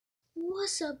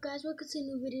What's up, guys? Welcome to a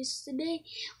new video. So today,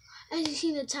 as you see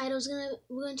in the title,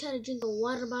 we're gonna try to drink a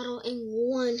water bottle in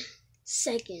 1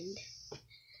 second,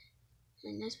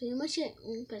 and that's pretty much it.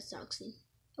 That's Oxy.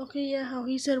 Okay, yeah, how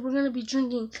he said we're gonna be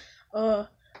drinking a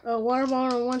water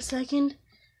bottle in 1 second.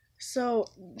 So,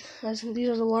 these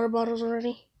are the water bottles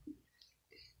already.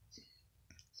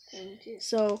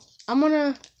 So I'm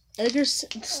gonna,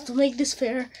 to make this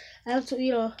fair, I have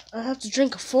to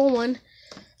drink a full one,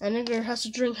 and Edgar has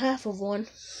to drink half of one.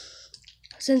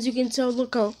 Since you can tell,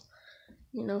 look how,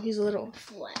 he's a little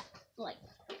flat,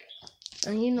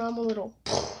 and I'm a little.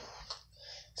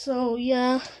 So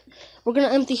yeah, we're gonna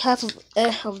empty half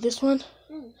of this one,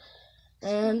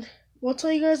 and we'll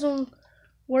tell you guys when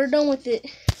we're done with it.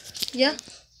 Yeah.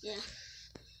 Yeah.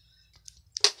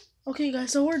 Okay,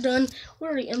 guys, so we're done. We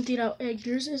already emptied out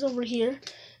Edgar's. It's over here.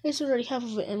 It's already half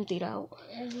of it emptied out.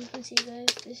 As you can see, guys,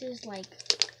 this is like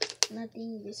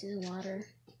nothing. This is water,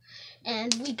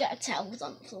 and we got towels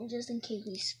on the floor just in case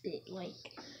we spit. We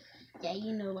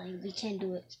can't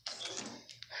do it.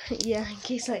 Yeah, in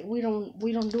case we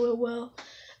don't do it well,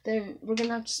 then we're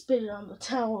gonna have to spit it on the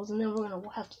towels, and then we're gonna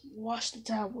have to wash the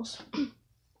towels.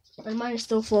 And mine is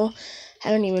still full.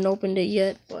 Haven't even opened it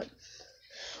yet, but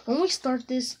when we start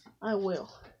this, I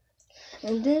will.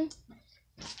 And then,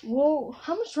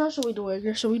 how much rounds should we do,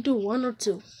 Edgar? Should we do 1 or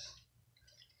 2?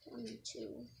 1 or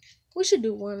 2. We should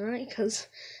do 1, right? Because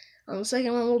on the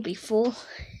second one we'll be full.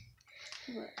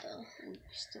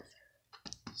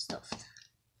 Stuffed.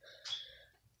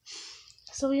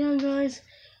 So yeah, guys,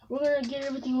 we're gonna get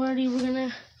everything ready. We're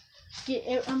gonna get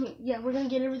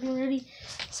everything ready.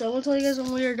 So we'll tell you guys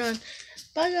when we are done.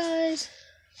 Bye, guys.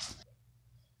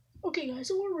 Okay, guys,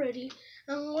 so we're ready.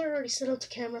 We're already set up the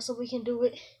camera so we can do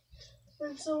it.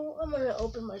 And so I'm gonna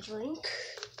open my drink.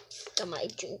 Got my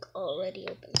drink already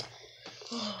opened.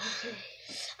 Oh, okay.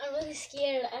 I'm really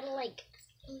scared.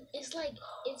 It's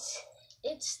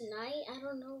night. I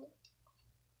don't know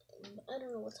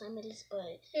what time it is,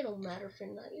 but it don't matter for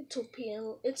night. It's 2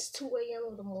 p.m. It's 2 a.m.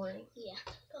 in the morning. Yeah.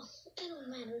 Oh, it don't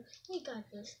matter. We got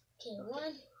this. Okay,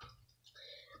 1.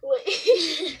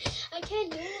 Wait. I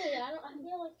can't do it. I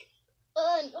feel like.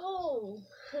 No.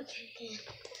 Okay.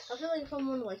 I feel like if I'm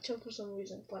gonna choke for some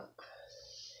reason, but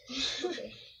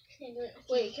okay.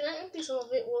 Wait, can I empty some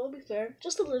of it? Will it be fair?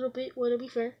 Just a little bit. Will it be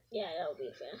fair? Yeah, that'll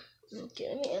be fair. Okay,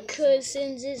 let me empty. Cause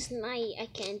since it's night, I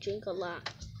can't drink a lot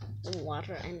of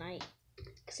water at night.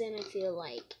 Cause then I feel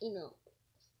like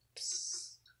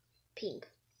pink.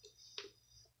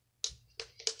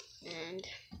 And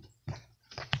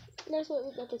that's what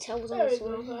we got the towels on the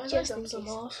floor. Just in some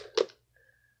off.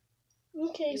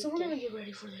 Okay, so we're gonna get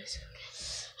ready for this.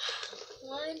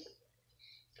 1,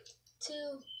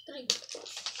 2, 3.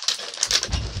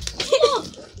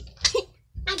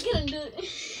 I couldn't do it.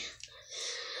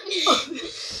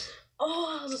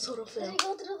 Oh, that was a total fail.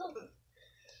 Go through the.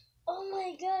 Oh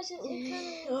my gosh!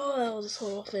 Oh, that was a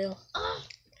total fail.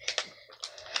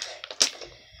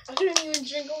 I couldn't even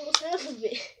drink almost half of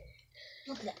it.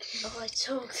 Look at that. Oh, I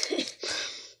choked.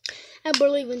 I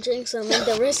barely even drank some, and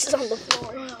the rest is on the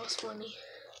floor. Oh, that was funny.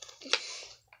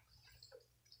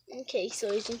 Okay,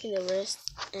 so he's drinking the rest,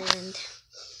 and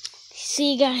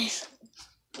see, guys,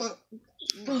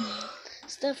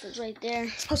 stuff is right there.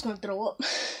 I was gonna throw up.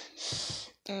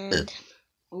 And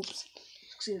oops,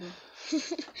 excuse me.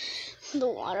 The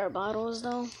water bottles,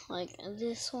 though, like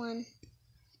this one.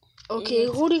 Okay,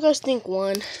 who do you guys think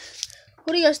won?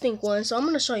 So I'm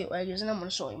gonna show you Edgar's, and I'm gonna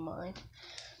show you mine.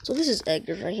 So this is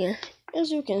Edgar's right here,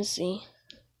 as you can see.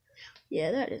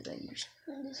 Yeah, that is Edgar's.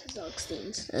 And this is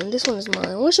Oxy's. And this one is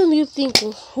mine. Which one do you think?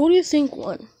 Who do you think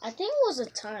won? I think it was a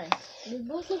tie. They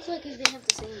both look like if they have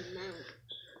the same amount.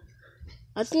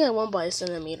 I think I won by a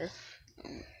centimeter.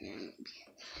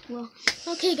 Well,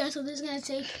 okay, guys. So this is gonna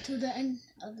take to the end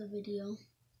of the video.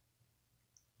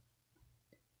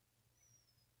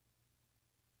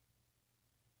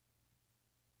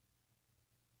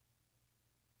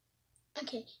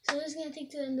 Okay, so this is going to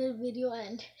take to the end of the video,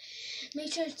 and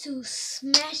make sure to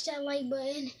smash that like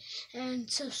button and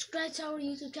subscribe to our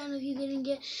YouTube channel if you didn't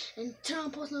get, and turn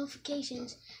on post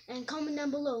notifications, and comment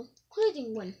down below who do you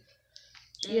think won.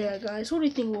 Yeah, guys, who do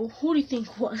you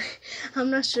think won? I'm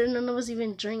not sure. None of us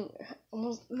even drank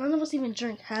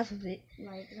half of it.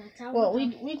 Well,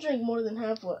 we drank more than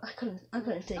half, but I couldn't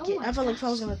take it. I felt like I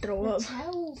was gonna throw up. The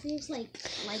towel feels like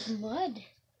mud.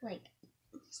 Like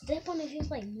step on it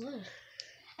feels like mud.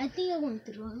 I think I went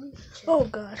through. Let me check. Oh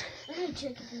God. I'm gonna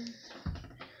check it.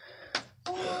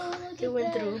 Oh, look at It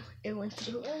went that. through. It went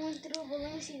through. But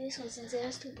let me see this one since it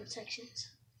has 2 protections.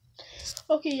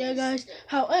 Okay, yeah, guys.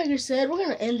 How Edgar said, we're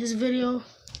gonna end this video.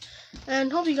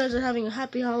 And hope you guys are having a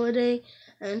happy holiday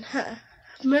and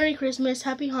Merry Christmas,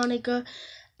 Happy Hanukkah,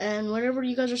 and whatever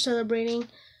you guys are celebrating,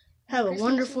 have a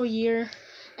wonderful year.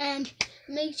 And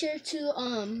make sure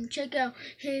to check out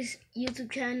his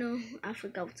YouTube channel. I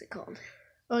forgot what's it called.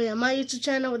 Oh yeah, my YouTube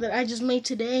channel that I just made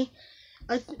today.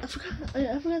 I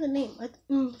forgot the name.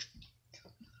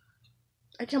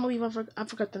 I can't believe I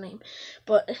forgot the name.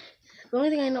 But the only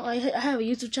thing I know, I have a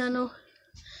YouTube channel.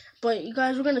 But you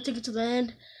guys, we're gonna take it to the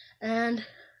end, and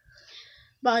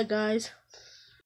bye guys.